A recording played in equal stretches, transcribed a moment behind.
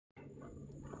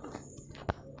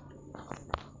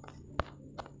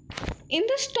In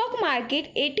the stock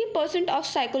market, 80% of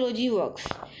psychology works.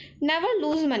 Never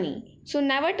lose money, so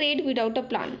never trade without a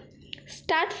plan.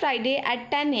 Start Friday at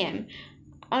 10 a.m.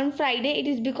 On Friday, it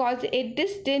is because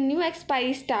this day new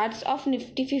expiry starts of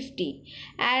Nifty 50,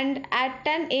 and at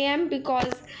 10 a.m.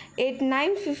 because at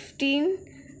 9:15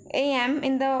 a.m.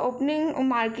 in the opening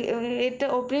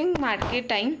market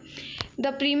time,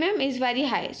 the premium is very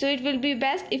high, so it will be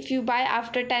best if you buy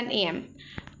after 10 a.m.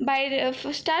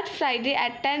 Start Friday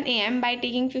at 10 a.m. by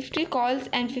taking 50 calls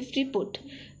and 50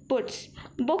 puts.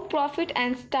 Book profit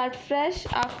and start fresh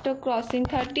after crossing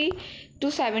 30 to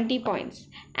 70 points.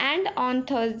 And on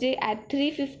Thursday at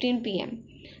 3:15 p.m.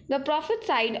 The profit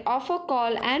side of a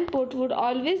call and put would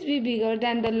always be bigger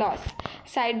than the loss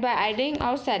side by adding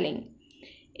or selling.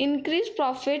 Increase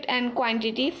profit and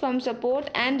quantity from support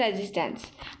and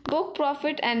resistance. Book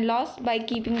profit and loss by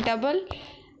keeping double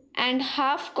and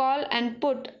half call and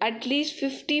put at least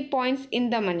 50 points in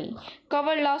the money.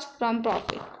 Cover loss from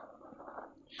profit.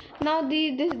 Now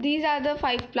these are the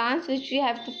 5 plans which we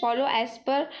have to follow as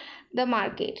per the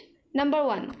market. Number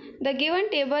 1. The given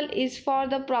table is for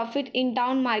the profit in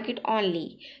down market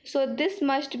only. So this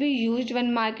must be used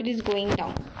when market is going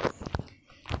down.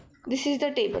 This is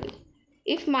the table.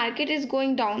 If market is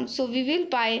going down, so we will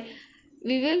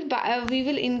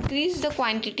increase the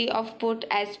quantity of put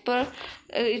as per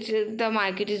the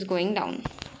market is going down.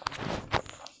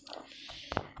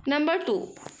 Number 2,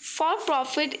 for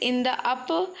profit in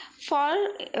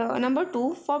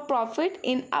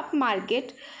up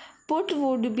market, put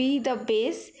would be the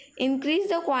base. Increase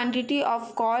the quantity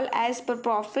of call as per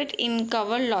profit in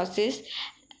cover losses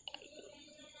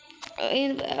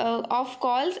of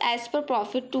calls as per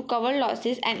profit to cover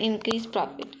losses and increase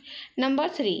profit. Number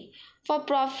 3, for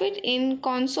profit in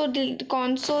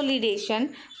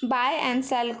consolidation, buy and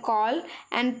sell call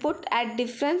and put at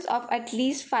difference of at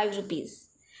least 5 rupees.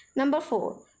 Number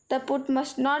 4, the put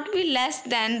must not be less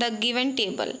than the given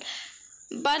table,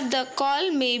 but the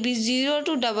call may be 0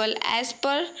 to double as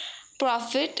per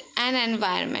profit and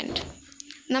environment.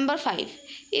 Number 5,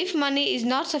 if money is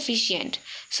not sufficient,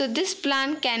 so this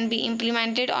plan can be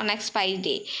implemented on expiry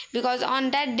day, because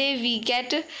on that day we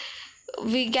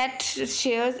get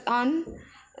shares on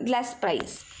less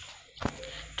price.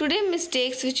 Today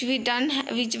mistakes which we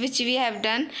have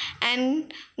done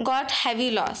and got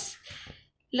heavy loss.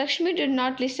 Lakshmi did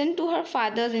not listen to her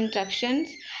father's instructions,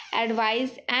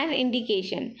 advice and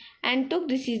indication, and took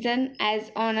decision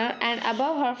as honor and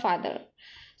above her father.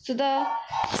 So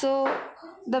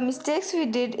the mistakes we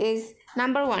did is: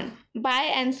 number 1, buy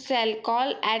and sell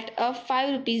call at a 5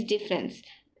 rupees difference,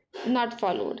 not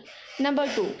followed. Number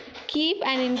 2, keep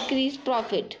and increase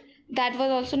profit, that was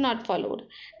also not followed.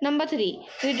 Number 3,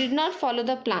 we did not follow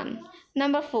the plan.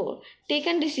 Number 4,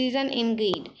 taken decision in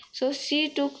greed, so she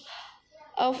took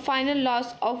a final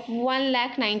loss of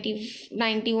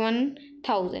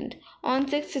 1,91,000 on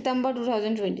 6 September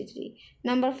 2023.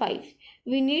 Number 5,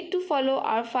 we need to follow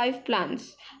our 5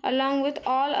 plans along with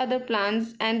all other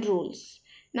plans and rules.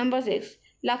 Number 6,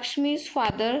 Lakshmi's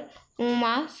father,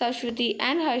 Uma, Saraswati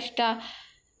and Harshita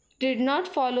did not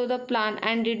follow the plan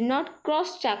and did not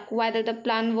cross-check whether the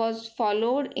plan was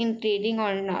followed in trading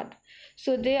or not.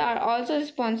 So they are also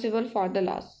responsible for the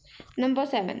loss. Number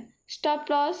 7, stop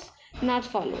loss not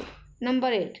followed. Number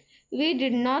 8, we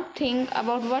did not think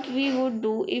about what we would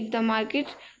do if the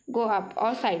market go up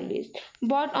or sideways.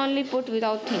 Bought only put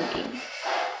without thinking.